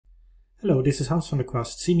Hello, this is Hans van der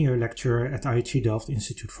Kwast, Senior Lecturer at IHE Delft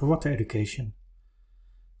Institute for Water Education.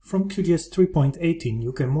 From QGIS 3.18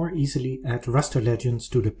 you can more easily add raster legends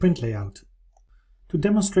to the print layout. To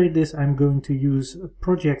demonstrate this I'm going to use a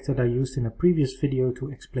project that I used in a previous video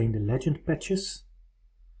to explain the legend patches.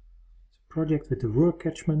 It's a project with the Ruhr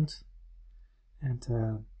catchment, and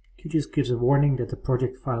QGIS gives a warning that the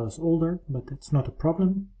project file is older, but that's not a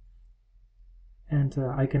problem. And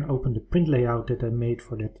I can open the print layout that I made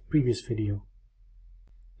for that previous video.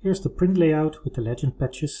 Here's the print layout with the legend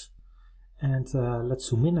patches, and let's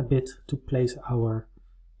zoom in a bit to place our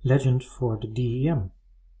legend for the DEM.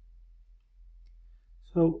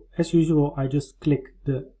 So as usual I just click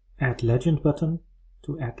the Add Legend button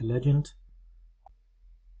to add the legend,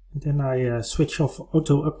 and then I switch off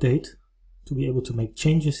Auto Update to be able to make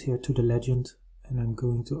changes here to the legend, and I'm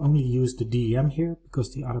going to only use the DEM here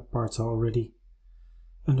because the other parts are already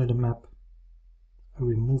under the map. I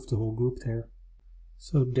remove the whole group there.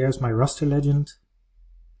 So there's my raster legend.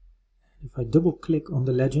 If I double click on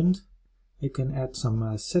the legend, I can add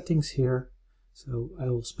some settings here. So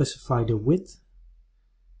I'll specify the width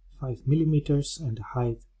 5 millimeters and the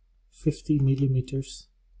height 50 millimeters.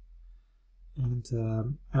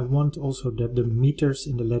 And I want also that the meters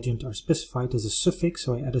in the legend are specified as a suffix,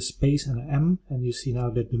 so I add a space and an M, and you see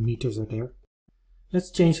now that the meters are there. Let's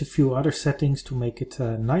change a few other settings to make it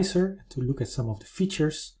nicer, to look at some of the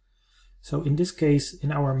features. So in this case,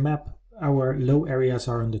 in our map, our low areas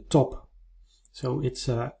are on the top. So it's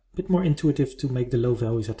a bit more intuitive to make the low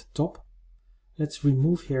values at the top. Let's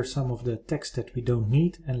remove here some of the text that we don't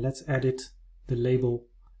need, and let's edit the label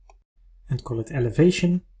and call it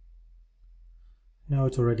elevation. Now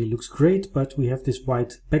it already looks great, but we have this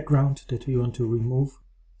white background that we want to remove.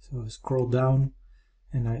 So I scroll down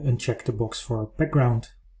and I uncheck the box for background.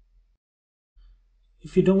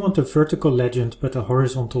 If you don't want a vertical legend but a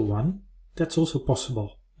horizontal one, that's also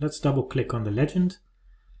possible. Let's double click on the legend,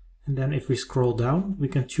 and then if we scroll down we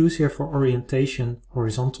can choose here for orientation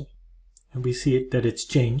horizontal, and we see that it's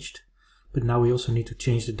changed, but now we also need to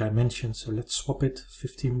change the dimension. So let's swap it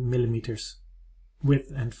 15 millimeters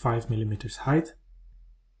width and 5 millimeters height,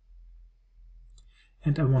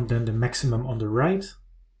 and I want then the maximum on the right.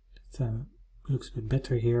 Looks a bit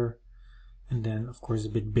better here, and then of course a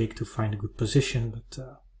bit big to find a good position, but you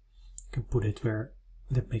can put it where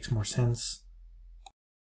that makes more sense.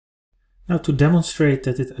 Now to demonstrate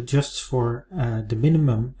that it adjusts for the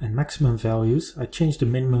minimum and maximum values, I change the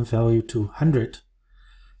minimum value to 100,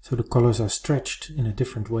 so the colors are stretched in a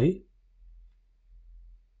different way.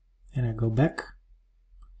 And I go back,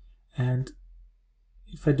 and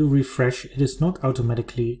if I do refresh, it is not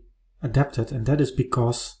automatically adapted, and that is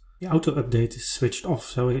because the auto update is switched off,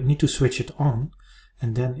 so I need to switch it on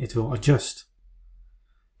and then it will adjust.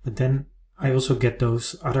 But then I also get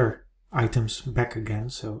those other items back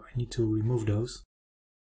again, so I need to remove those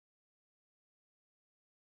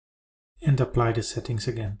and apply the settings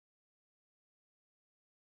again.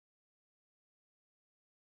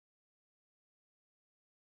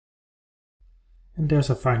 And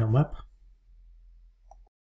there's a final map.